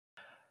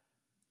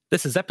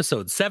This is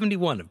episode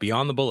 71 of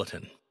Beyond the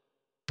Bulletin.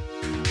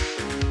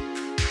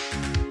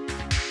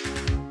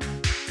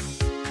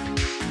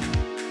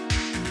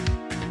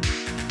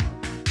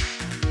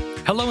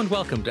 Hello and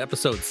welcome to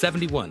episode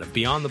 71 of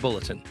Beyond the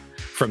Bulletin.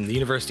 From the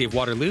University of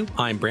Waterloo,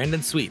 I'm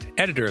Brandon Sweet,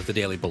 editor of the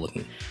Daily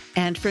Bulletin.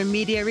 And from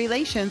Media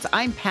Relations,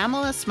 I'm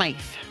Pamela Smythe.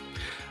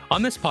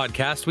 On this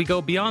podcast, we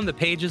go beyond the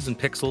pages and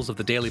pixels of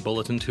the Daily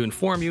Bulletin to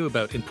inform you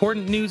about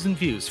important news and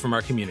views from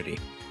our community.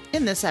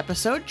 In this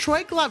episode,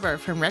 Troy Glover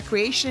from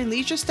Recreation and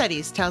Leisure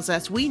Studies tells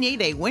us we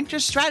need a winter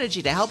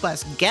strategy to help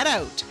us get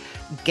out.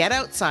 Get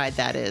outside,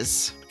 that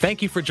is.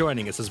 Thank you for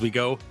joining us as we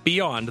go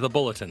beyond the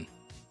Bulletin.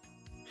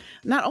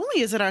 Not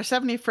only is it our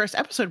 71st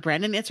episode,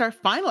 Brandon, it's our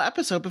final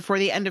episode before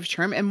the end of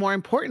term and, more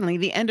importantly,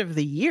 the end of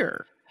the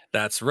year.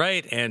 That's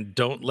right, and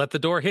don't let the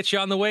door hit you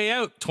on the way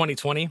out,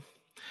 2020.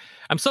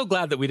 I'm so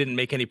glad that we didn't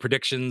make any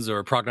predictions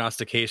or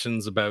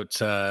prognostications about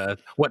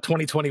what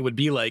 2020 would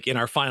be like in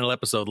our final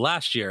episode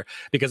last year,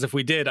 because if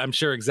we did, I'm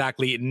sure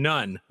exactly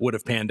none would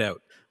have panned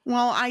out.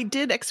 Well, I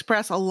did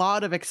express a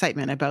lot of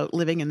excitement about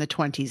living in the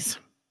 20s.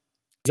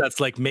 That's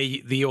like may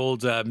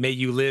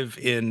you live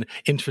in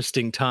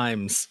interesting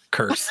times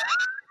curse.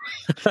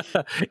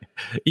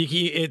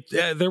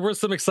 There was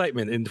some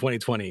excitement in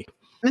 2020.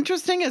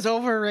 Interesting is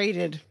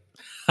overrated.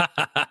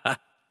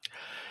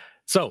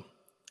 So,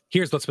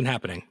 here's what's been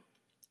happening.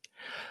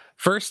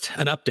 First,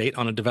 an update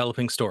on a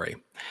developing story.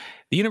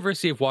 The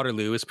University of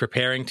Waterloo is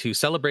preparing to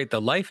celebrate the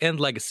life and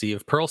legacy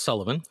of Pearl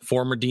Sullivan,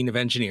 former Dean of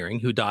Engineering,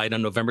 who died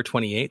on November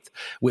 28th,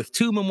 with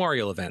two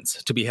memorial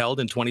events to be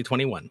held in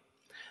 2021.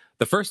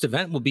 The first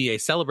event will be a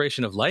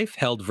celebration of life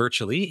held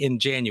virtually in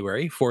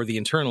January for the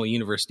internal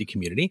university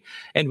community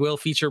and will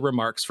feature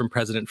remarks from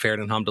President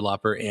Feridun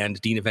Hamdalapur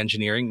and Dean of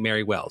Engineering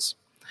Mary Wells.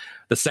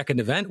 The second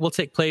event will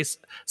take place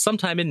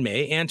sometime in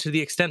May and, to the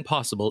extent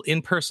possible,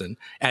 in person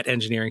at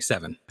Engineering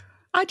 7.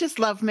 I just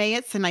love May.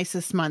 It's the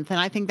nicest month, and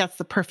I think that's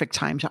the perfect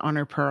time to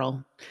honor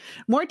Pearl.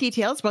 More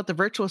details about the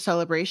virtual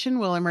celebration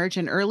will emerge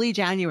in early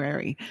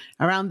January.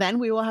 Around then,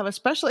 we will have a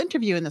special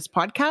interview in this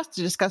podcast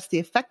to discuss the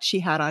effect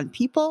she had on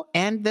people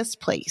and this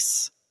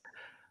place.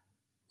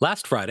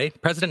 Last Friday,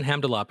 President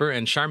Hamdalapur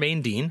and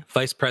Charmaine Dean,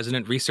 Vice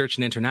President, Research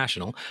and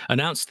International,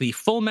 announced the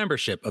full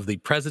membership of the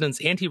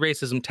President's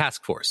Anti-Racism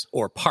Task Force,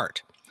 or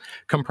PART.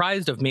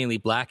 Comprised of mainly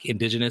Black,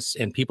 Indigenous,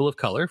 and people of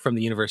color from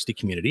the university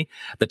community,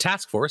 the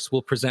task force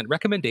will present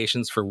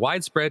recommendations for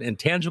widespread and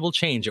tangible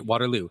change at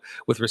Waterloo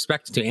with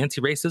respect to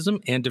anti-racism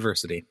and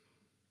diversity.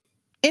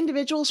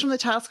 Individuals from the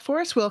task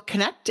force will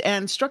connect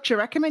and structure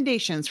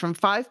recommendations from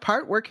 5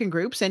 PART working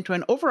groups into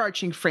an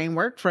overarching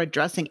framework for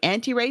addressing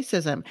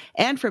anti-racism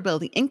and for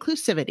building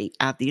inclusivity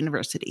at the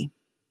university.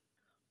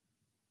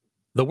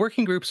 The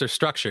working groups are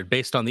structured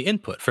based on the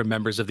input from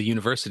members of the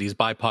university's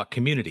BIPOC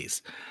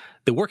communities.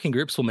 The working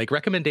groups will make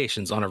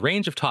recommendations on a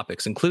range of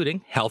topics,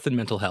 including health and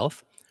mental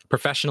health,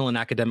 professional and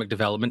academic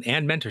development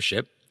and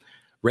mentorship,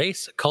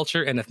 race,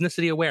 culture, and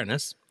ethnicity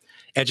awareness,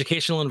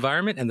 educational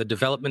environment and the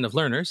development of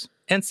learners,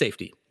 and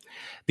safety.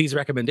 These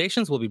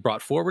recommendations will be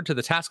brought forward to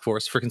the task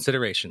force for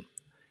consideration.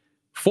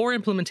 4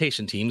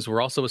 implementation teams were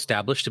also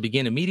established to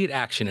begin immediate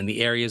action in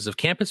the areas of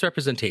campus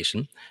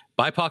representation,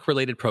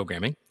 BIPOC-related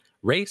programming,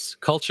 race,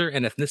 culture,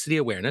 and ethnicity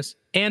awareness,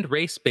 and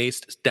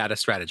race-based data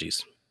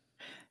strategies.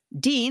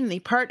 Dean, the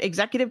PART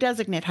executive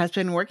designate, has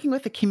been working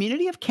with a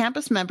community of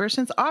campus members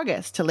since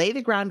August to lay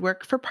the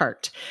groundwork for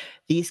PART.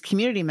 These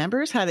community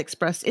members had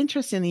expressed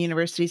interest in the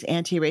university's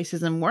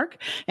anti-racism work,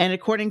 and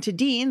according to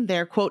Dean,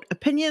 their, quote,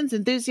 opinions,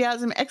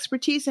 enthusiasm,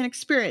 expertise, and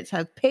experience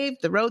have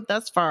paved the road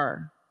thus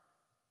far.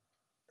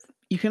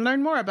 You can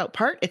learn more about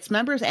PART, its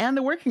members, and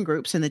the working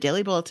groups in the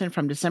Daily Bulletin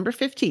from December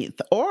 15th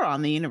or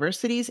on the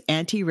university's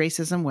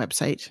anti-racism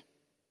website.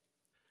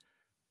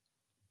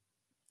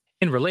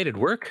 In related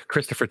work,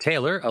 Christopher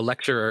Taylor, a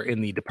lecturer in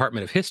the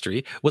Department of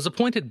History, was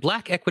appointed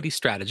Black Equity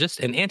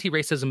Strategist and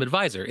Anti-Racism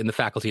Advisor in the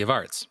Faculty of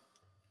Arts.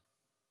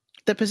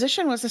 The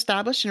position was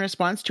established in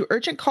response to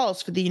urgent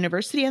calls for the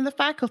university and the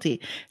faculty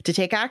to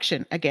take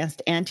action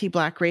against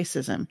anti-Black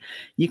racism.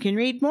 You can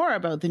read more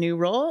about the new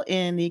role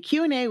in the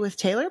Q&A with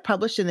Taylor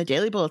published in the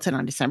Daily Bulletin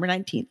on December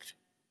 19th.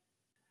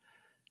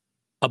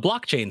 A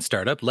blockchain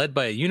startup led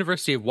by a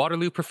University of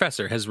Waterloo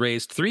professor has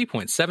raised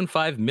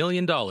 $3.75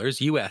 million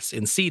US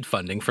in seed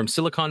funding from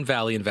Silicon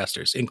Valley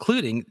investors,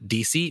 including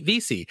DC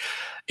VC,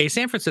 a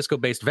San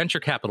Francisco-based venture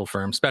capital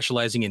firm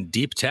specializing in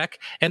deep tech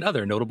and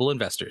other notable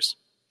investors.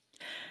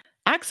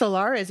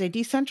 Axelar is a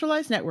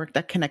decentralized network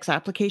that connects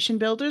application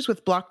builders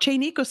with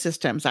blockchain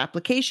ecosystems,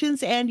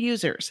 applications, and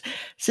users.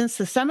 Since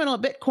the seminal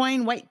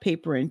Bitcoin white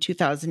paper in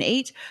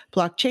 2008,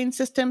 blockchain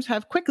systems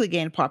have quickly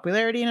gained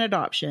popularity and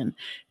adoption.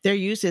 Their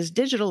use is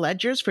digital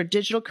ledgers for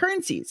digital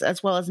currencies,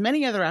 as well as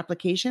many other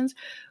applications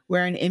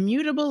where an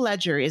immutable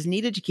ledger is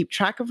needed to keep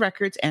track of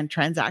records and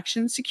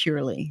transactions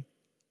securely.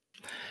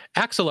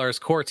 Axelar's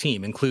core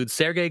team includes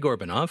Sergei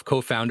Gorbanov,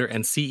 co-founder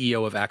and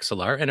CEO of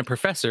Axelar, and a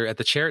professor at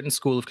the Cheriton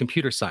School of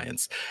Computer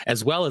Science,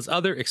 as well as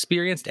other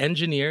experienced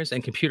engineers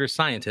and computer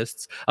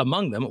scientists,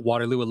 among them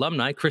Waterloo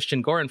alumni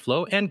Christian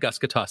Gorenflow and Gus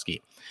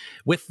Gutowski.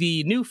 With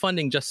the new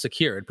funding just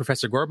secured,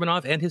 Professor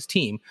Gorbanov and his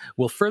team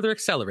will further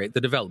accelerate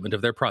the development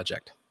of their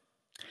project.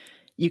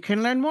 You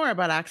can learn more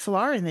about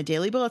Axelar in the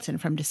Daily Bulletin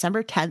from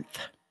December 10th.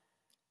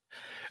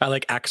 I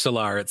like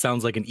Axelar. It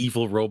sounds like an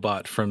evil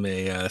robot from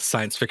a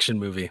science fiction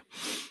movie.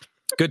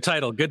 Good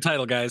title,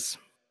 guys.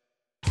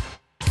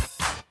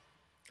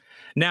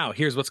 Now,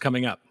 here's what's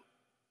coming up.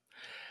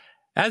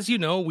 As you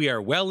know, we are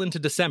well into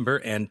December,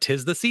 and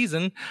 'tis the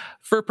season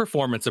for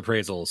performance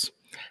appraisals.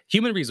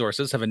 Human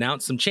Resources have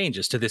announced some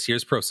changes to this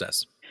year's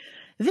process.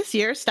 This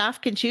year,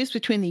 staff can choose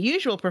between the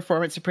usual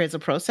performance appraisal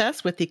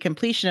process with the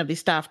completion of the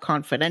staff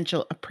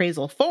confidential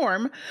appraisal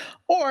form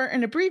or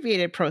an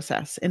abbreviated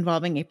process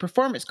involving a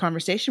performance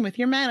conversation with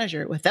your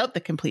manager without the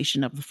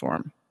completion of the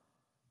form.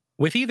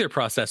 With either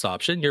process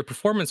option, your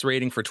performance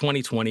rating for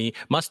 2020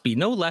 must be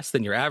no less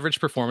than your average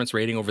performance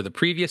rating over the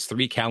previous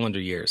 3 calendar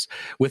years.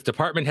 With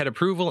department head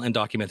approval and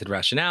documented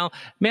rationale,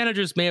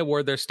 managers may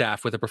award their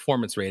staff with a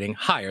performance rating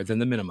higher than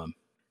the minimum.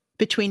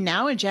 Between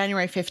now and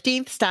January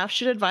 15th, staff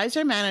should advise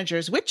their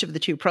managers which of the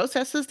 2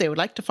 processes they would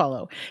like to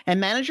follow, and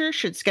managers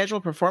should schedule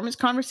performance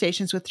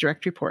conversations with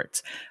direct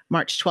reports.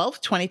 March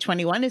 12th,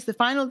 2021 is the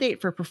final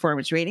date for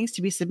performance ratings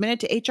to be submitted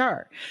to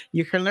HR.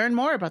 You can learn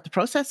more about the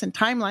process and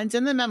timelines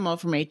in the memo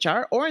from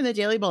HR or in the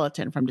Daily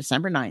Bulletin from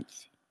December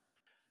 9th.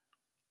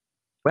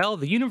 Well,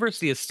 the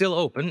university is still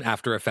open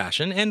after a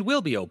fashion and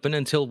will be open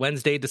until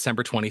Wednesday,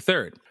 December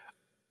 23rd.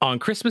 On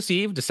Christmas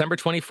Eve, December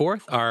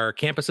 24th, our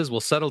campuses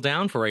will settle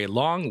down for a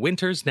long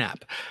winter's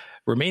nap,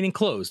 remaining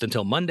closed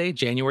until Monday,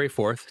 January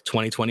 4th,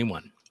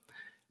 2021.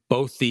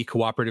 Both the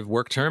cooperative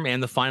work term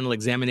and the final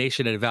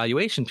examination and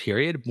evaluation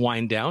period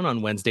wind down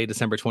on Wednesday,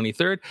 December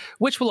 23rd,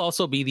 which will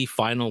also be the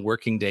final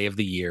working day of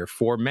the year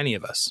for many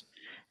of us.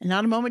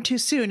 Not a moment too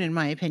soon, in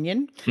my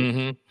opinion.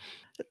 Mm-hmm.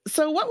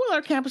 So what will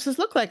our campuses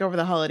look like over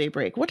the holiday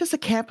break? What does a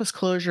campus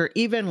closure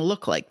even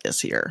look like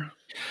this year?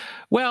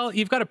 Well,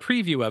 you've got a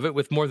preview of it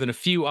with more than a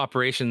few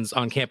operations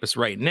on campus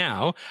right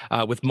now,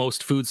 with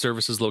most food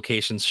services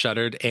locations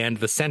shuttered and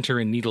the center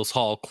in Needles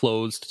Hall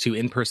closed to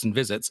in-person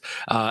visits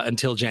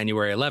until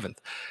January 11th.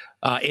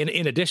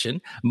 In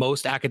addition,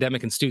 most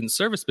academic and student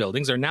service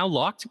buildings are now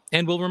locked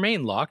and will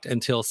remain locked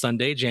until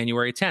Sunday,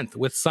 January 10th,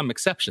 with some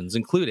exceptions,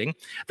 including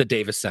the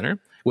Davis Center,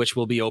 which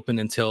will be open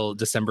until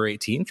December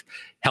 18th,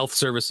 Health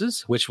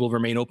Services, which will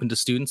remain open to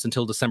students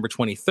until December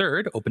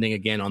 23rd, opening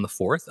again on the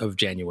 4th of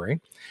January,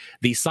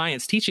 the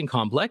Science Teaching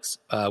Complex,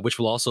 which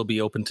will also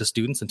be open to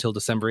students until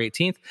December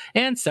 18th,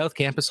 and South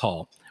Campus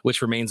Hall,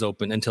 which remains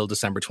open until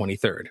December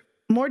 23rd.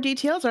 More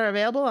details are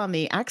available on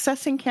the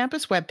Accessing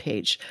Campus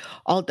webpage.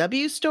 All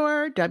W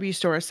Store, W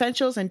Store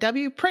Essentials, and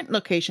W Print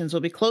locations will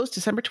be closed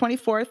December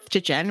 24th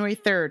to January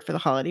 3rd for the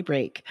holiday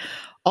break.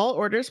 All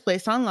orders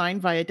placed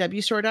online via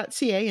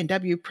wstore.ca and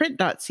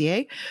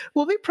wprint.ca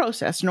will be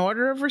processed in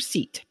order of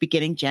receipt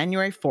beginning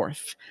January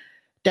 4th.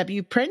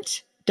 W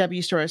Print,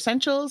 W Store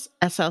Essentials,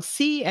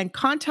 SLC, and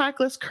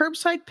contactless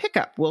curbside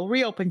pickup will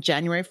reopen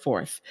January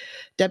 4th.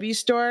 W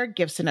Store,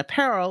 Gifts and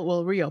Apparel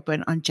will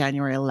reopen on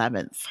January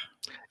 11th.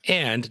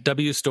 And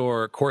W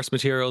Store Course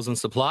Materials and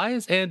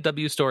Supplies and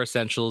W Store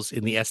Essentials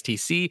in the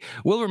STC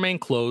will remain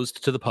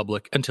closed to the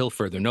public until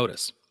further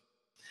notice.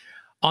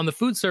 On the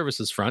food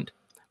services front,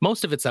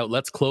 most of its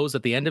outlets close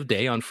at the end of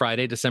day on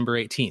Friday, December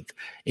 18th,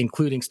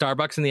 including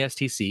Starbucks in the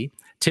STC,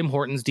 Tim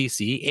Hortons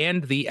DC,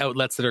 and the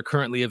outlets that are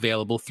currently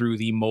available through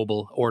the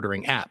mobile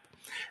ordering app.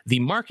 The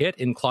Market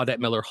in Claudette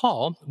Miller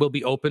Hall will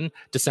be open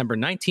December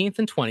 19th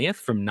and 20th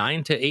from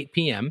 9 to 8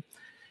 p.m.,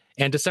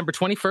 and December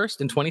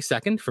 21st and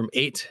 22nd from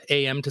 8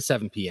 a.m. to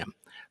 7 p.m.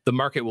 The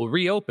Market will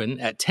reopen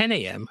at 10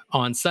 a.m.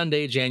 on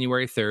Sunday,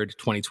 January 3rd,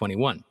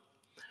 2021.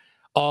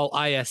 All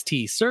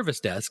IST service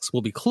desks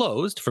will be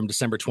closed from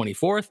December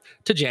 24th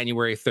to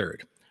January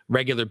 3rd.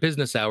 Regular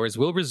business hours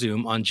will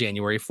resume on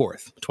January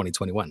 4th,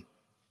 2021.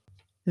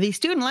 The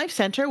Student Life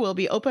Center will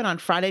be open on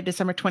Friday,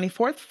 December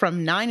 24th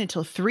from 9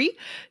 until 3,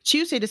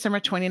 Tuesday, December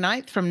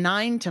 29th from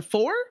 9 to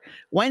 4,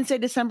 Wednesday,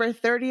 December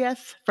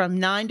 30th from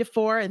 9 to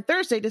 4, and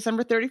Thursday,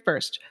 December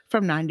 31st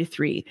from 9 to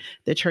 3.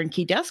 The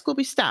turnkey desk will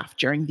be staffed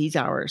during these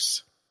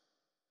hours.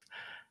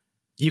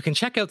 You can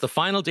check out the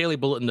final Daily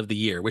Bulletin of the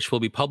year, which will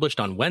be published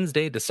on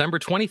Wednesday, December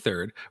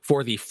 23rd,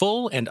 for the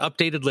full and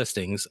updated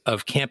listings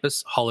of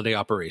campus holiday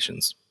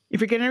operations. If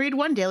you're going to read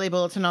one Daily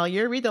Bulletin all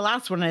year, read the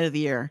last one out of the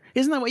year.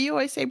 Isn't that what you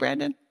always say,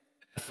 Brandon?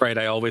 That's right.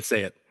 I always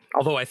say it.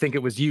 Although I think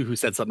it was you who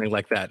said something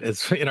like that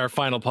in our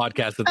final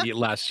podcast of the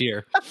last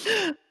year.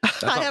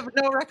 I have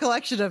no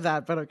recollection of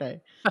that, but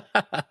okay.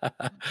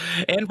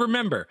 And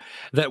remember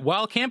that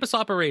while campus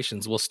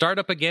operations will start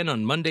up again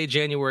on Monday,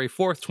 January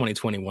 4th,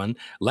 2021,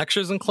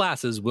 lectures and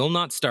classes will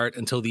not start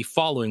until the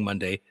following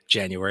Monday,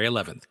 January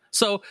 11th.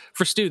 So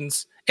for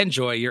students,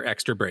 enjoy your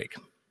extra break.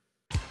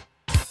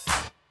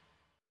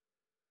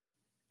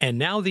 And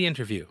now the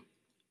interview.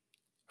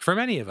 For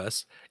many of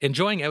us,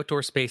 enjoying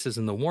outdoor spaces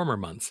in the warmer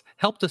months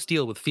helped us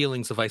deal with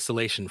feelings of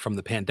isolation from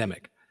the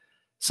pandemic.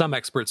 Some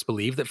experts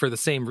believe that for the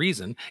same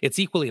reason, it's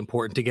equally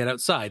important to get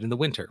outside in the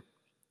winter.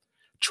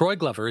 Troy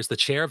Glover is the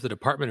chair of the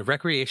Department of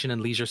Recreation and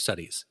Leisure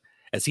Studies.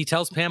 As he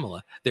tells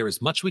Pamela, there is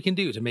much we can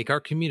do to make our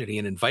community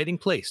an inviting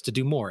place to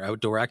do more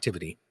outdoor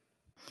activity.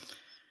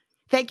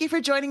 Thank you for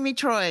joining me,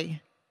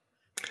 Troy.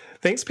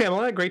 Thanks,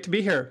 Pamela. Great to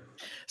be here.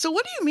 So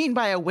what do you mean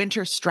by a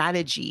winter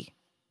strategy?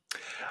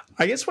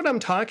 I guess what I'm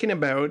talking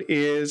about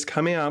is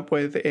coming up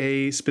with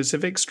a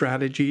specific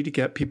strategy to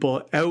get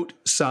people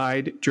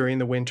outside during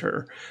the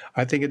winter.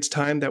 I think it's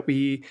time that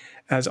we,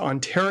 as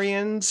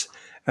Ontarians,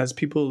 as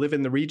people who live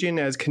in the region,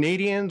 as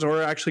Canadians,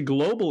 or actually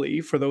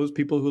globally, for those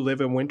people who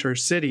live in winter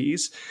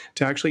cities,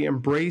 to actually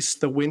embrace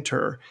the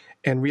winter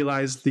and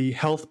realize the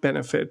health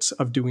benefits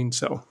of doing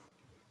so.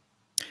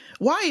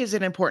 Why is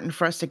it important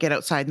for us to get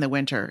outside in the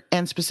winter,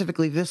 and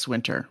specifically this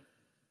winter?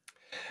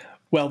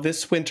 Well,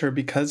 this winter,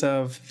 because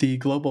of the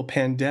global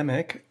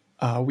pandemic,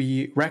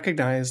 we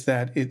recognize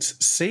that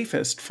it's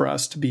safest for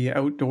us to be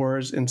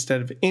outdoors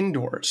instead of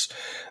indoors.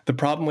 The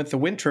problem with the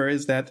winter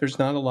is that there's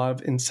not a lot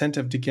of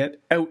incentive to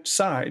get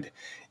outside.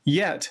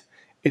 Yet,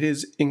 it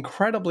is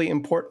incredibly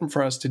important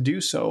for us to do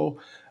so,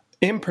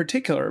 in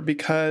particular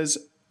because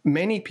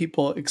many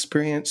people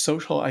experience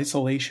social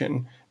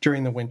isolation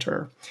during the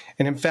winter.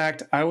 And in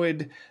fact,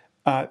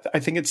 I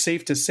think it's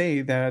safe to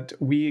say that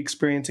we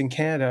experience in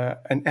Canada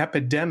an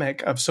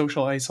epidemic of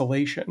social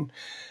isolation.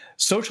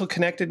 Social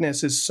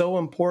connectedness is so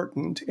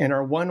important, and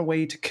our one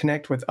way to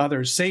connect with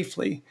others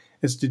safely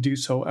is to do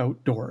so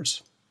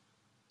outdoors.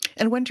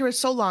 And winter is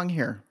so long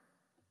here.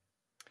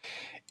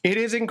 It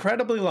is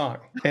incredibly long,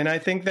 and I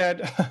think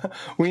that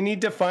we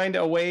need to find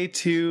a way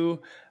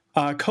to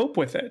cope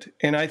with it.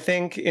 And I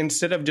think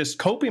instead of just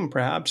coping,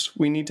 perhaps,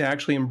 we need to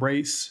actually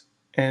embrace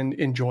and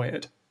enjoy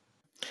it.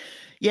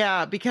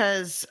 Yeah,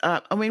 because,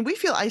 we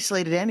feel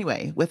isolated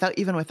anyway, without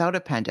a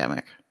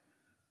pandemic.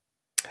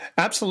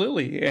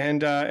 Absolutely.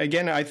 And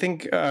again, I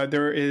think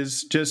there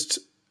is just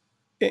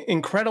an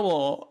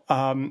incredible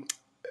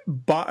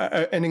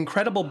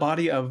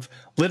body of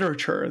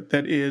literature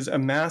that is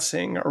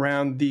amassing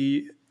around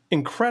the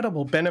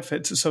incredible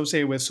benefits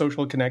associated with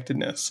social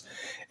connectedness.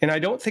 And I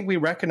don't think we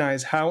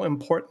recognize how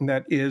important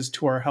that is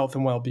to our health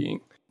and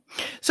well-being.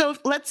 So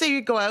let's say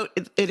you go out,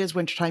 it is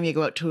wintertime, you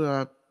go out to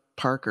a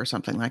park or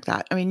something like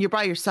that. I mean, you're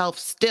by yourself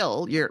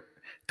still. You're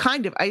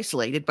kind of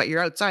isolated, but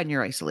you're outside and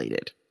you're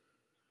isolated.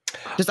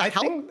 Does that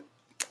help?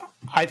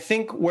 I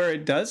think where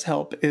it does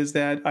help is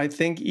that I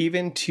think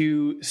even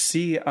to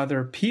see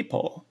other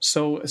people.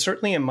 So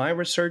certainly in my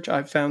research,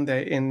 I've found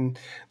that in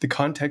the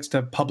context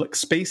of public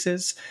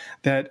spaces,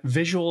 that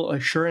visual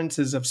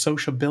assurances of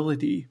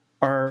sociability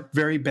are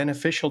very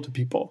beneficial to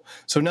people.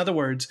 So in other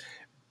words,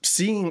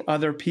 seeing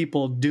other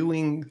people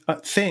doing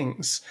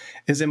things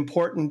is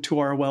important to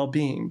our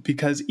well-being,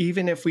 because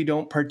even if we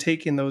don't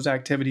partake in those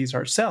activities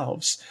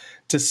ourselves,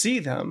 to see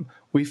them,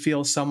 we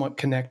feel somewhat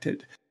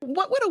connected.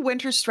 What would a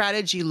winter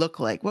strategy look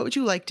like? What would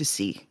you like to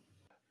see?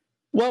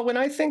 Well, when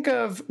I think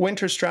of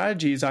winter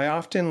strategies, I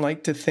often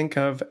like to think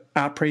of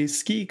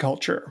après-ski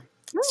culture.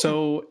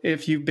 So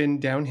if you've been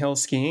downhill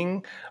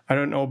skiing, I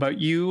don't know about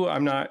you,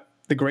 I'm not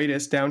the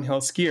greatest downhill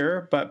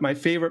skier, but my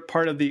favorite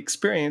part of the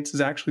experience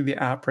is actually the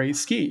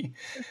après-ski.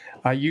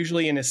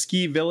 Usually in a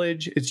ski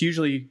village, it's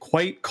usually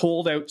quite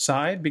cold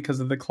outside because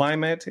of the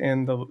climate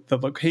and the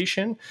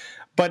location,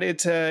 but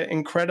it's an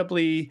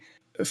incredibly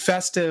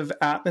festive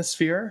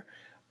atmosphere.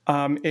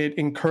 It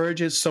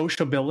encourages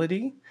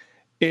sociability.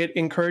 It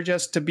encourages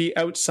us to be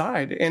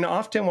outside. And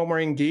often when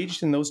we're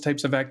engaged in those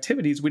types of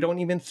activities, we don't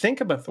even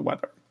think about the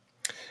weather.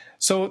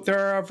 So there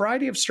are a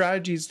variety of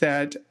strategies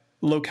that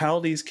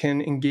localities can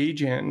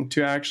engage in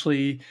to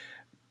actually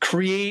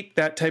create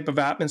that type of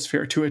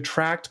atmosphere to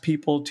attract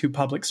people to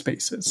public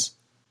spaces.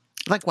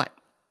 Like what?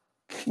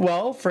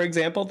 Well, for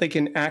example, they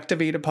can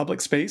activate a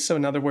public space. So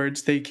in other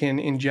words, they can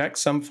inject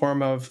some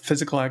form of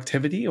physical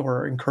activity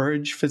or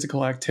encourage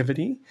physical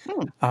activity.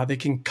 They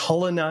can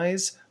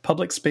colonize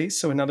public space.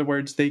 So in other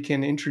words, they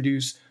can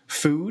introduce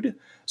food.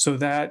 So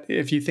that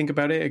if you think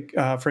about it,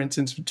 for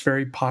instance, it's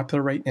very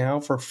popular right now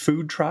for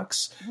food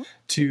trucks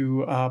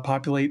to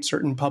populate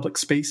certain public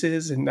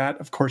spaces. And that,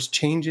 of course,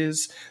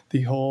 changes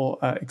the whole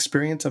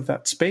experience of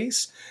that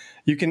space.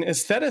 You can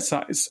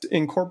aestheticize,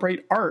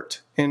 incorporate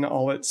art in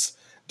all its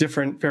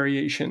different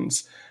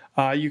variations.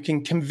 You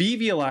can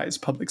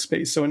convivialize public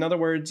space. So in other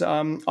words,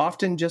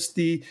 often just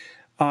the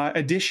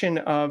addition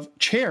of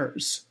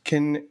chairs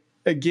can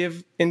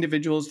give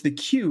individuals the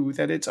cue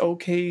that it's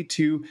okay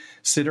to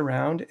sit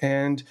around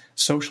and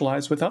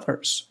socialize with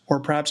others, or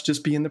perhaps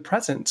just be in the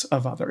presence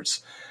of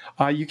others.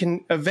 You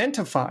can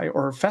eventify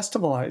or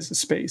festivalize a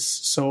space,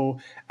 so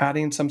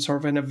adding some sort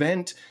of an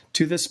event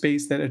to the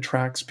space that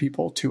attracts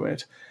people to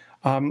it.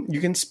 You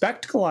can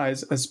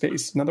spectacleize a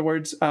space. In other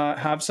words,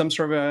 have some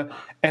sort of a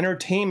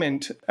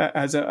entertainment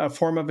as a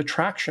form of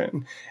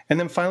attraction. And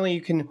then finally,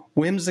 you can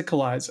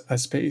whimsicalize a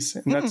space.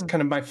 And that's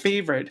kind of my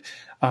favorite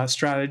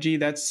strategy.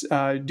 That's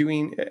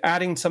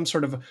adding some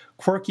sort of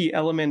quirky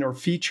element or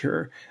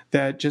feature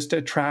that just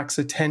attracts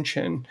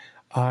attention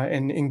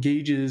and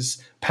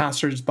engages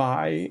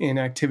passersby in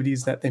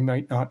activities that they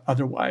might not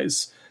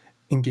otherwise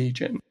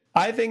engage in.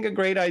 I think a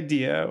great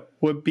idea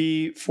would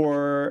be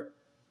for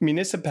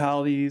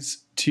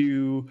municipalities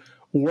to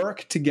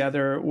work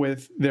together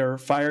with their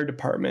fire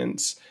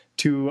departments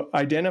to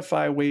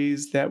identify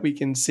ways that we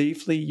can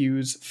safely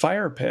use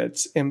fire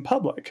pits in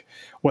public,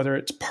 whether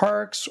it's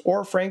parks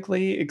or,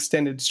 frankly,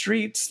 extended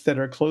streets that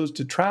are closed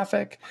to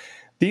traffic.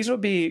 These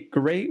would be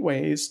great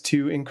ways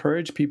to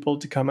encourage people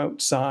to come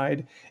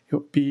outside. It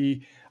would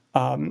be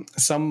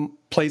some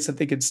place that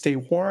they could stay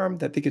warm,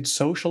 that they could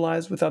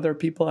socialize with other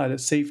people at a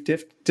safe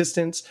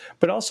distance,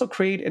 but also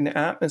create an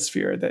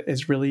atmosphere that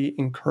is really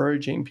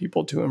encouraging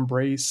people to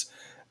embrace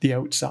the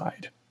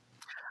outside.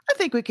 I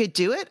think we could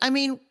do it. I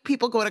mean,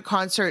 people go to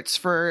concerts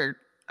for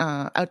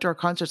outdoor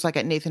concerts like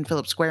at Nathan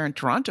Phillips Square in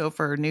Toronto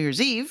for New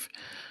Year's Eve.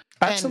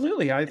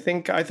 Absolutely. I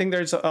think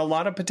there's a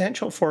lot of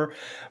potential for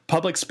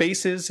public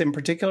spaces in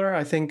particular.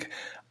 I think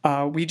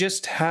we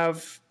just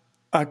have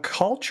a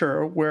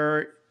culture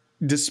where,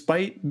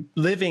 despite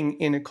living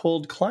in a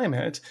cold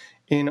climate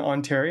in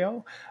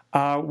Ontario,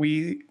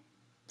 we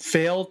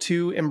fail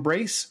to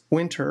embrace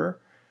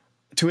winter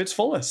to its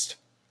fullest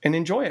and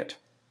enjoy it.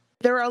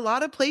 There are a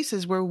lot of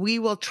places where we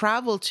will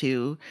travel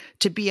to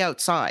be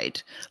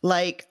outside,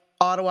 like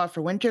Ottawa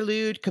for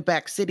Winterlude,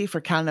 Quebec City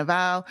for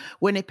Carnival,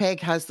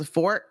 Winnipeg has the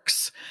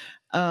Forks,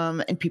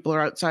 and people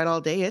are outside all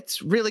day.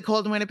 It's really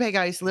cold in Winnipeg.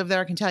 I used to live there,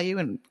 I can tell you,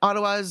 and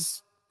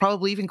Ottawa's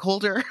probably even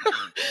colder.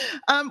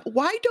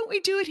 Why don't we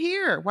do it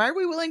here? Why are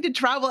we willing to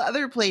travel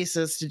other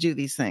places to do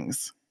these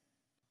things?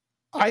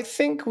 I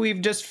think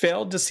we've just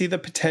failed to see the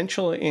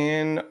potential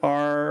in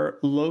our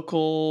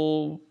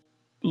localities,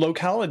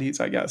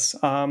 I guess.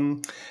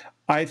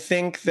 I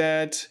think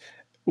that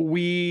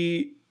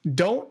we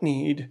don't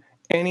need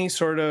any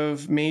sort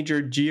of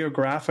major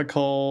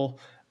geographical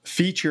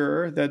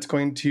feature that's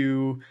going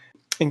to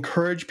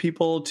encourage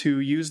people to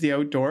use the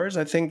outdoors.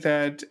 I think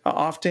that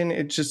often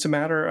it's just a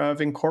matter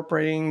of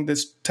incorporating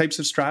this types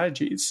of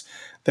strategies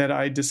that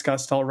I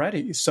discussed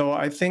already. So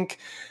I think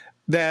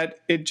that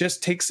it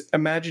just takes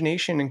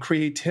imagination and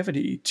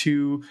creativity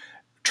to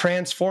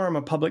transform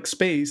a public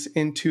space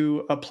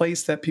into a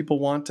place that people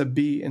want to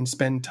be and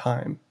spend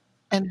time.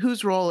 And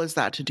whose role is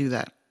that to do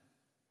that?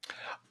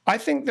 I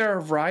think there are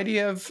a variety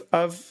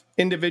of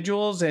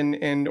individuals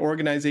and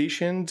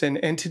organizations and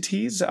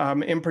entities.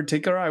 In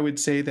particular, I would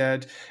say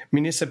that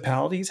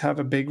municipalities have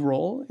a big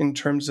role in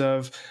terms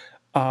of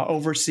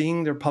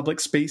overseeing their public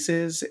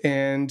spaces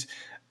and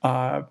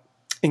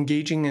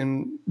engaging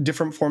in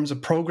different forms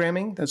of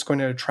programming that's going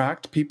to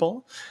attract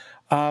people.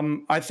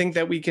 I think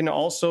that we can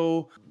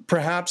also,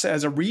 perhaps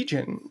as a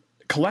region,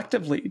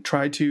 collectively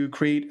try to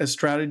create a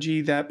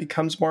strategy that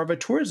becomes more of a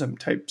tourism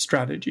type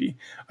strategy.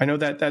 I know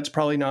that that's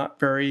probably not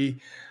very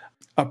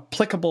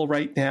applicable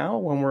right now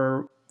when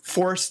we're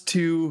forced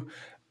to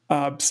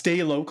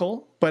stay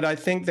local. But I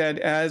think that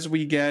as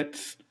we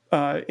get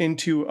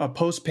into a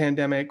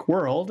post-pandemic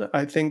world,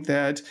 I think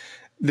that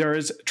there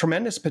is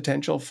tremendous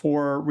potential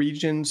for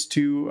regions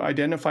to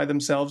identify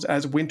themselves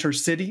as winter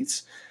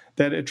cities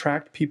that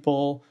attract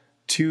people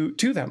to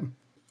them.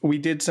 We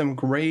did some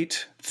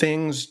great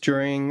things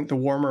during the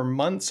warmer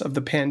months of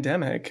the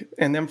pandemic,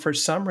 and then for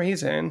some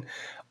reason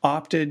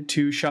opted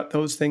to shut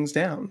those things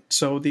down.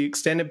 So the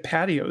extended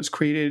patios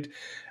created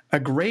a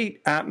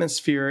great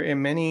atmosphere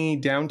in many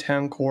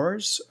downtown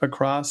cores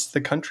across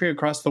the country,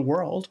 across the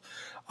world,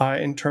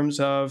 in terms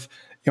of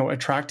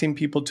attracting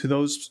people to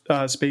those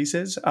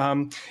spaces.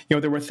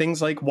 There were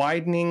things like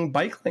widening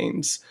bike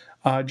lanes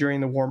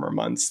during the warmer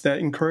months that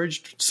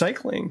encouraged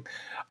cycling.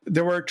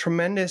 There were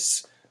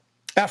tremendous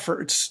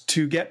efforts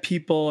to get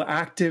people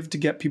active, to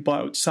get people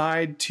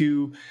outside,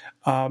 to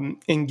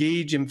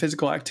engage in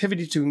physical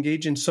activity, to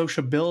engage in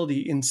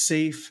sociability in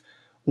safe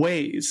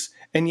ways.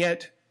 And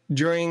yet,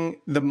 during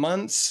the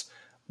months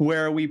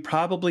where we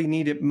probably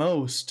need it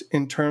most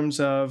in terms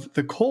of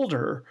the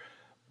colder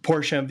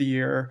portion of the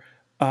year,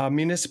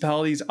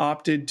 municipalities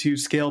opted to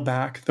scale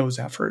back those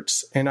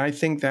efforts. And I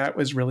think that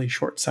was really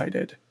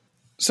short-sighted.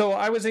 So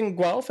I was in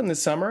Guelph in the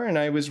summer, and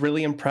I was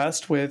really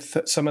impressed with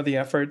some of the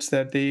efforts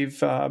that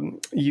they've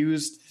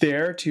used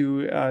there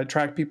to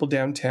attract people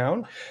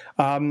downtown.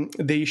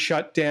 They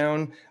shut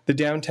down the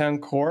downtown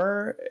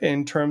core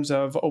in terms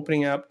of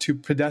opening up to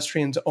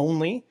pedestrians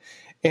only.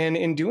 And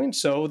in doing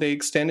so, they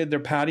extended their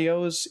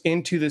patios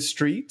into the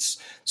streets.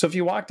 So if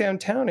you walk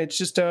downtown, it's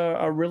just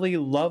a really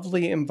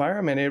lovely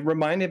environment. It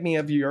reminded me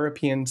of a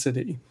European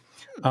city,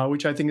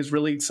 which I think is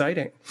really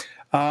exciting.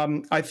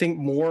 I think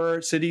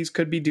more cities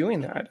could be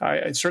doing that.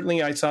 I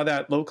saw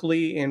that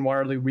locally in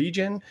Waterloo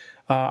Region.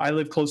 I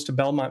live close to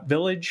Belmont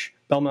Village.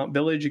 Belmont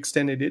Village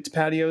extended its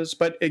patios.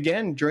 But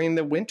again, during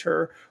the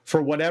winter,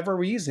 for whatever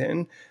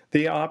reason,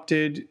 they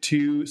opted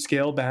to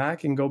scale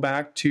back and go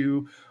back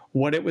to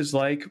what it was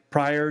like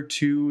prior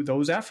to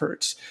those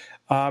efforts,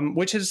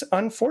 which is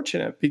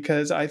unfortunate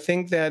because I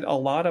think that a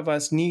lot of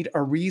us need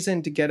a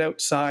reason to get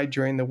outside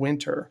during the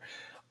winter.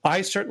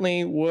 I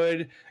certainly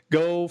would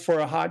go for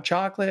a hot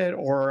chocolate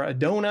or a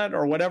donut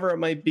or whatever it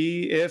might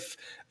be if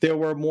there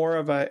were more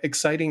of an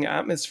exciting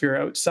atmosphere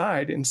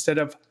outside instead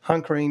of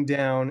hunkering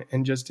down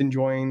and just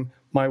enjoying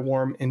my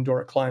warm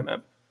indoor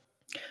climate.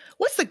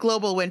 What's the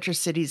Global Winter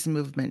Cities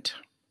movement?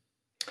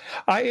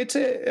 It's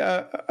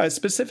a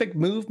specific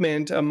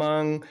movement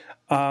among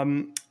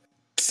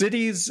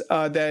cities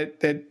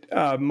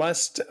that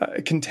must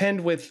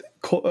contend with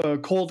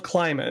cold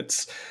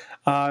climates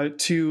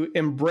to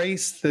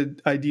embrace the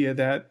idea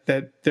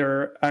that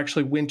they're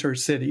actually winter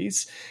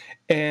cities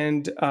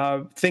and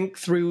think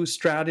through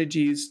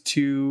strategies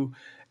to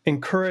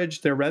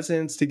encourage their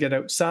residents to get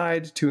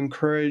outside, to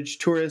encourage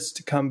tourists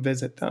to come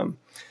visit them.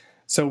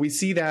 So we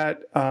see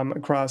that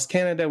across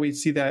Canada. We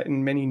see that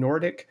in many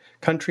Nordic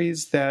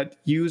countries that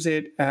use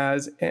it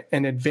as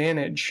an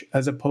advantage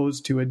as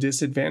opposed to a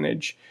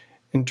disadvantage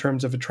in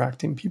terms of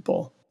attracting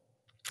people.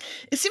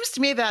 It seems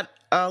to me that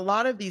a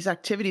lot of these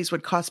activities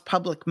would cost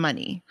public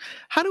money.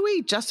 How do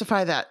we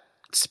justify that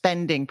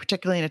spending,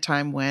 particularly in a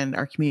time when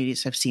our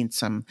communities have seen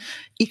some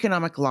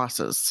economic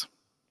losses?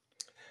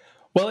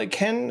 Well, it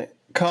can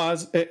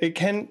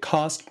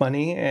cost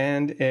money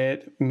and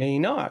it may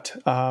not.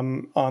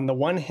 On the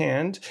one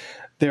hand,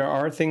 there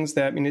are things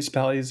that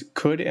municipalities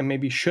could and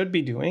maybe should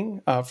be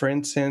doing. For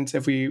instance,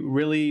 if we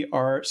really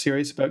are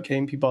serious about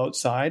getting people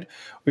outside,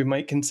 we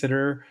might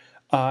consider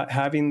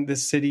having the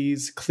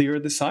cities clear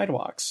the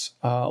sidewalks.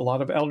 A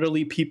lot of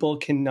elderly people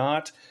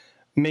cannot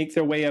make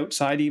their way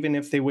outside even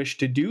if they wish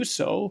to do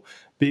so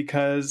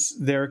because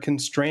they're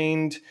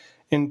constrained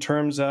in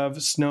terms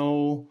of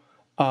snow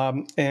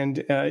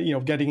and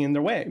getting in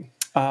their way.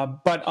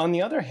 But on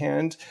the other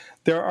hand,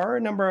 there are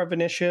a number of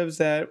initiatives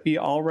that we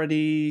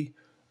already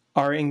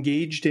are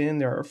engaged in.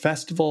 There are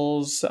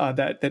festivals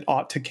that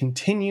ought to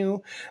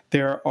continue.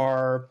 There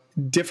are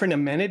different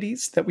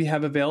amenities that we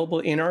have available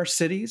in our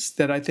cities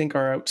that I think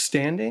are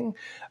outstanding.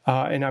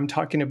 And I'm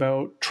talking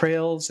about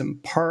trails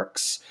and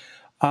parks.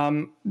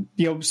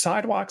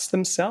 Sidewalks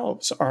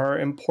themselves are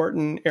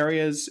important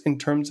areas in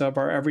terms of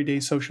our everyday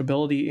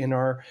sociability in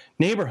our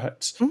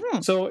neighborhoods.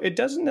 Mm-hmm. So it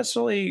doesn't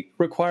necessarily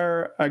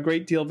require a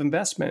great deal of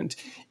investment.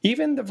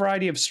 Even the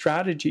variety of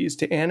strategies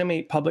to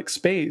animate public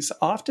space,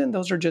 often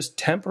those are just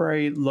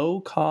temporary,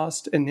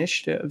 low-cost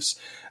initiatives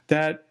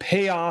that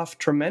pay off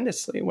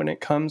tremendously when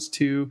it comes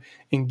to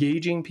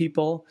engaging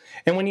people.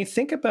 And when you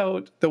think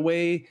about the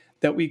way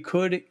that we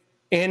could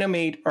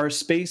animate our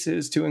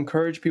spaces to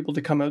encourage people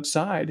to come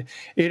outside,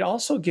 it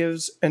also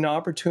gives an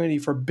opportunity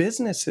for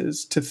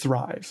businesses to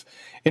thrive.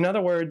 In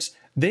other words,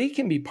 they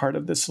can be part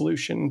of the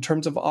solution in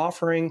terms of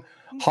offering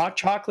hot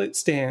chocolate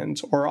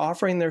stands or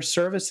offering their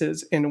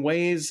services in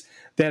ways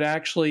that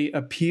actually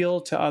appeal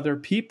to other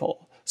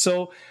people.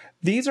 So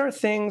these are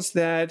things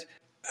that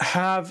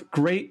have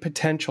great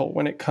potential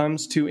when it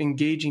comes to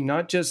engaging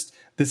not just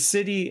the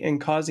city and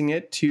causing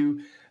it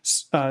to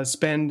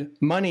spend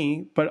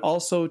money, but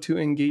also to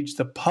engage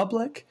the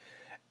public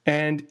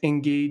and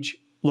engage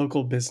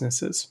local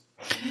businesses.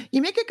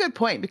 You make a good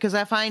point because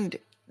I find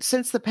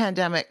since the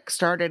pandemic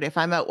started, if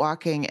I'm out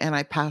walking and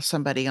I pass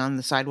somebody on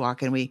the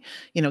sidewalk and we,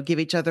 give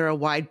each other a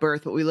wide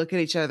berth, but we look at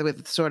each other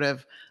with sort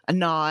of a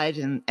nod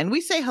and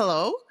we say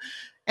hello.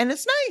 And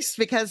it's nice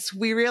because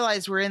we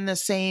realize we're in the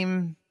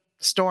same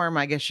storm,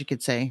 I guess you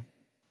could say.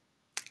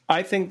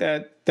 I think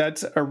that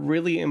that's a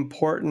really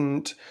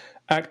important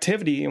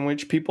activity in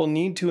which people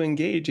need to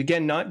engage.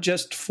 Again, not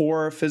just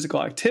for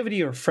physical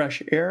activity or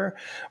fresh air,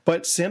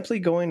 but simply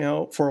going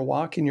out for a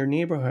walk in your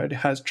neighborhood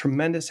has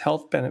tremendous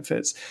health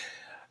benefits.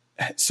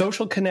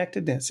 Social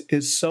connectedness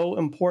is so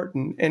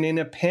important. And in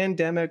a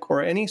pandemic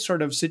or any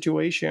sort of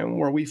situation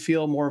where we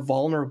feel more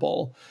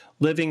vulnerable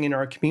living in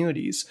our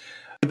communities,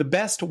 the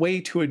best way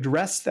to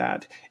address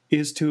that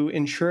is to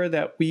ensure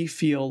that we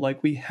feel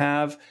like we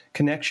have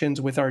connections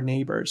with our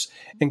neighbors.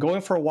 And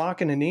going for a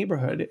walk in a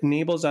neighborhood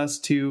enables us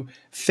to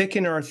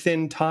thicken our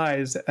thin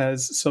ties,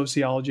 as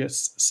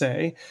sociologists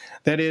say.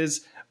 That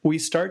is, we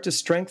start to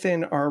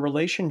strengthen our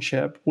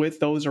relationship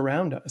with those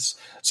around us.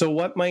 So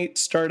what might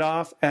start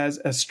off as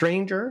a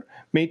stranger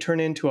may turn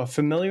into a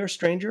familiar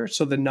stranger.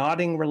 So the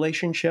nodding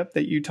relationship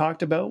that you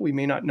talked about, we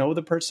may not know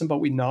the person, but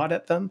we nod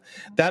at them.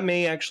 That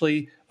may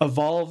actually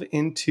evolve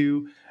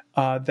into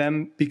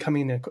them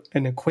becoming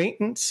an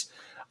acquaintance,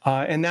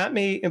 and that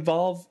may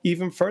evolve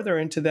even further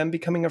into them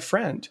becoming a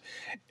friend.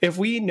 If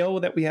we know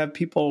that we have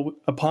people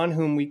upon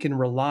whom we can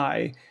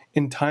rely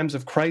in times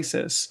of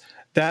crisis,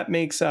 that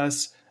makes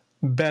us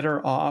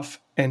better off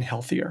and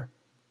healthier.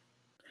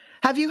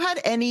 Have you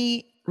had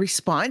any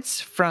response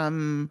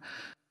from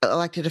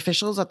elected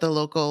officials at the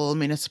local,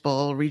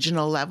 municipal,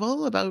 regional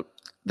level about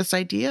this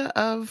idea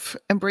of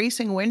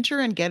embracing winter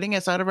and getting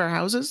us out of our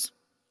houses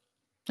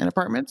and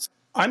apartments?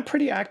 I'm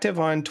pretty active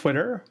on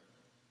Twitter.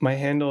 My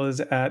handle is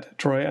at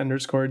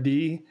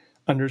Troy_D_Glover,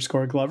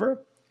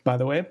 by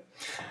the way.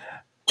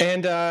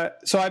 And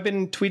so I've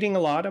been tweeting a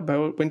lot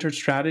about winter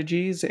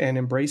strategies and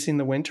embracing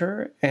the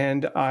winter.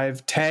 And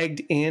I've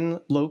tagged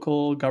in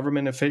local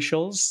government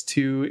officials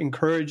to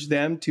encourage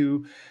them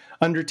to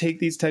undertake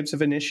these types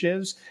of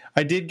initiatives.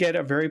 I did get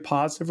a very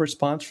positive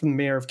response from the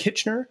mayor of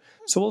Kitchener.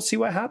 So we'll see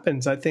what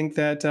happens. I think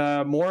that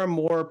more and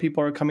more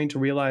people are coming to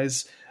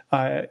realize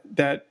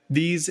that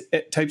these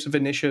types of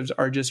initiatives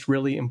are just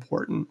really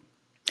important.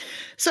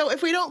 So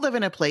if we don't live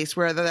in a place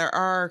where there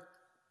are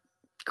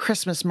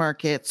Christmas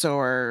markets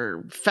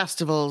or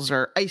festivals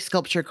or ice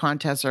sculpture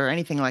contests or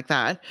anything like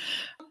that,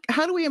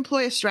 how do we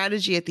employ a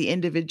strategy at the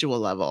individual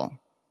level?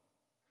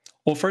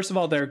 Well, first of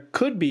all, there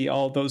could be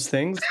all those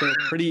things. They're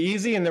pretty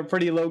easy and they're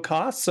pretty low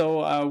cost.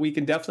 So we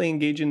can definitely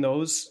engage in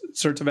those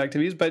sorts of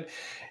activities. But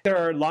there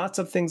are lots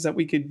of things that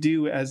we could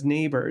do as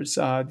neighbors.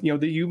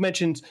 You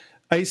mentioned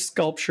ice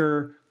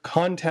sculpture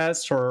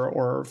contests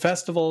or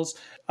festivals.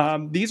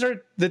 These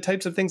are the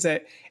types of things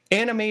that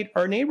animate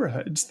our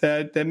neighborhoods,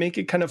 that make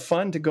it kind of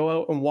fun to go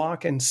out and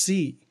walk and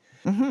see.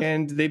 Mm-hmm.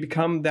 And they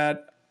become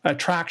that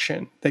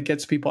attraction that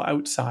gets people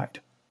outside.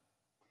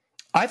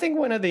 I think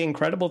one of the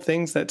incredible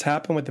things that's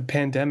happened with the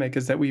pandemic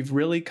is that we've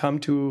really come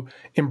to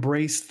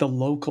embrace the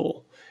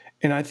local.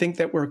 And I think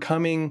that we're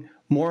coming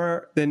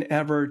more than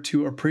ever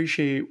to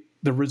appreciate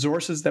the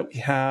resources that we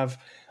have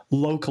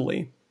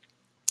locally.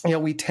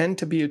 We tend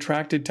to be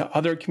attracted to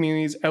other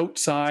communities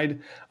outside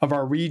of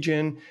our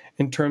region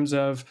in terms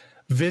of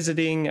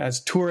visiting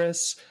as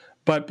tourists.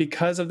 But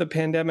because of the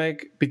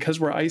pandemic, because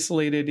we're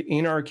isolated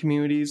in our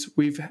communities,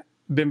 we've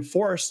been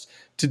forced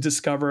to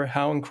discover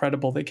how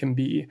incredible they can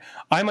be.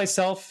 I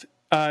myself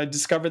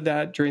discovered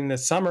that during the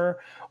summer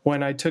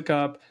when I took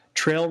up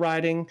trail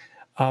riding.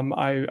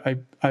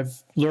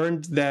 I've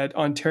learned that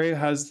Ontario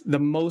has the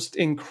most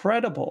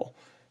incredible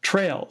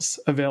trails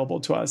available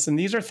to us. And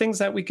these are things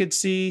that we could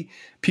see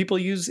people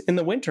use in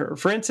the winter.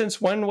 For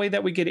instance, one way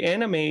that we could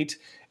animate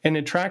and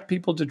attract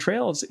people to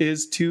trails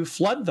is to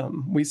flood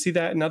them. We see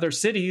that in other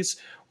cities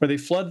where they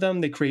flood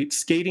them, they create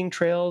skating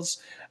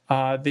trails,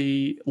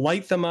 they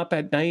light them up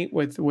at night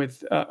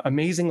with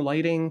amazing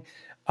lighting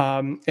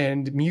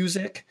and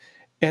music,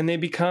 and they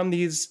become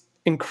these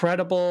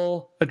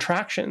incredible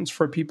attractions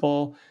for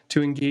people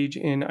to engage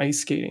in ice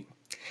skating.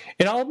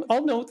 And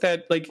I'll note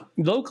that,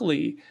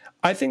 locally,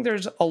 I think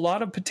there's a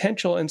lot of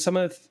potential in some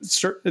of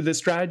the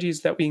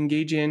strategies that we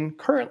engage in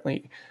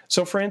currently.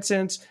 So, for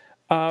instance,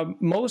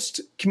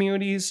 most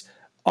communities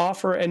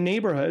and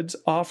neighborhoods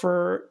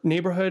offer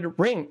neighborhood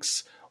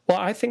rinks. Well,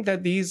 I think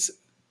that these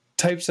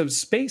types of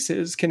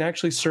spaces can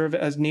actually serve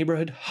as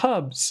neighborhood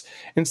hubs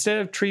instead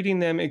of treating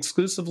them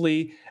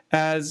exclusively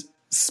as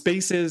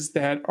spaces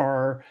that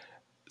are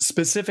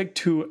specific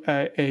to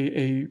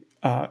a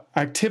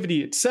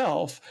activity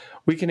itself.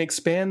 We can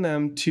expand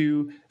them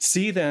to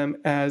see them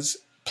as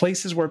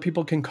places where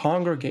people can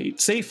congregate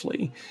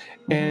safely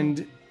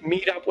and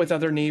meet up with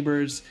other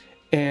neighbors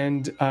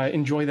and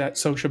enjoy that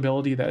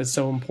sociability that is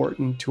so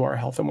important to our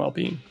health and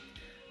well-being.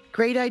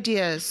 Great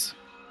ideas.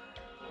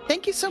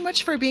 Thank you so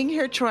much for being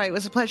here, Troy. It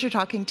was a pleasure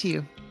talking to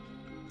you.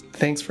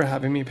 Thanks for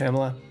having me,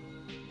 Pamela.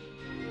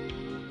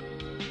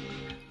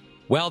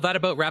 Well, that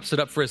about wraps it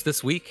up for us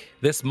this week,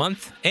 this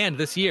month, and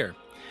this year.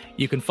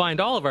 You can find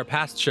all of our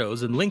past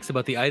shows and links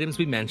about the items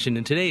we mentioned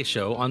in today's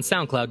show on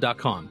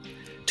SoundCloud.com.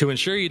 To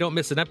ensure you don't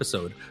miss an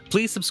episode,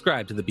 please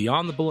subscribe to the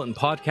Beyond the Bulletin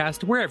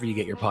podcast wherever you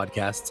get your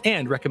podcasts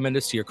and recommend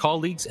us to your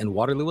colleagues and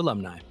Waterloo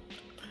alumni.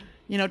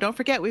 Don't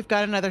forget, we've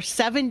got another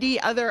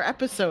 70 other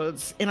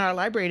episodes in our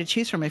library to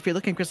choose from if you're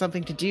looking for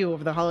something to do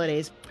over the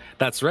holidays.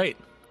 That's right.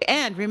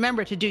 And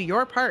remember to do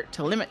your part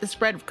to limit the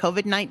spread of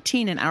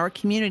COVID-19 in our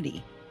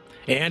community.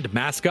 And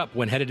mask up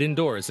when headed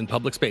indoors in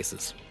public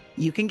spaces.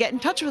 You can get in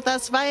touch with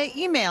us via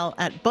email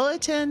at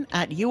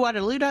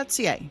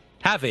bulletin@uwaterloo.ca.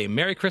 Have a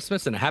Merry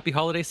Christmas and a Happy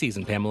Holiday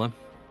season, Pamela.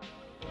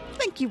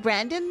 Thank you,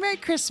 Brandon. Merry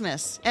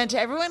Christmas. And to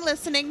everyone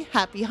listening,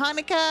 Happy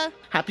Hanukkah,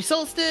 Happy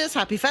Solstice,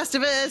 Happy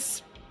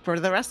Festivus. For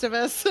the rest of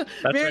us,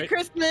 Merry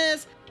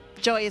Christmas,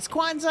 joyous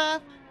Kwanzaa,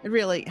 and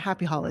really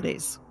happy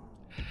holidays.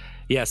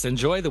 Yes,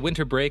 enjoy the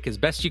winter break as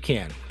best you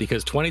can,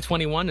 because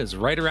 2021 is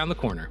right around the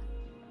corner.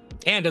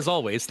 And as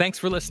always, thanks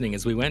for listening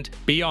as we went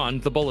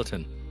Beyond the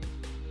Bulletin.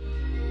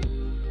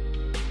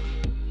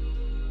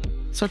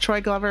 So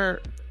Troy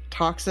Glover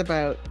talks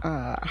about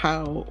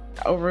how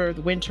over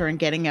the winter and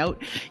getting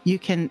out, you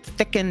can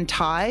thicken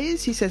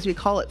ties. He says we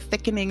call it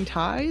thickening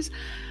ties.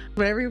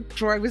 Whatever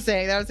Troy was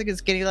saying, that was like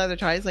skinny leather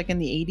ties like in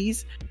the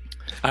 80s.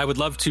 I would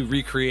love to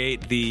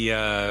recreate the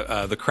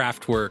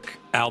Kraftwerk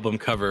album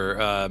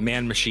cover,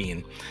 Man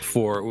Machine,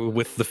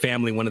 with the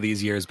family one of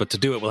these years. But to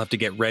do it, we'll have to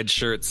get red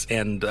shirts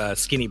and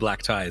skinny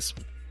black ties.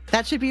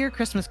 That should be your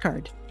Christmas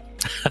card.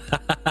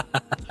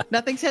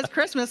 Nothing says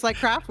Christmas like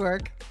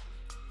Kraftwerk.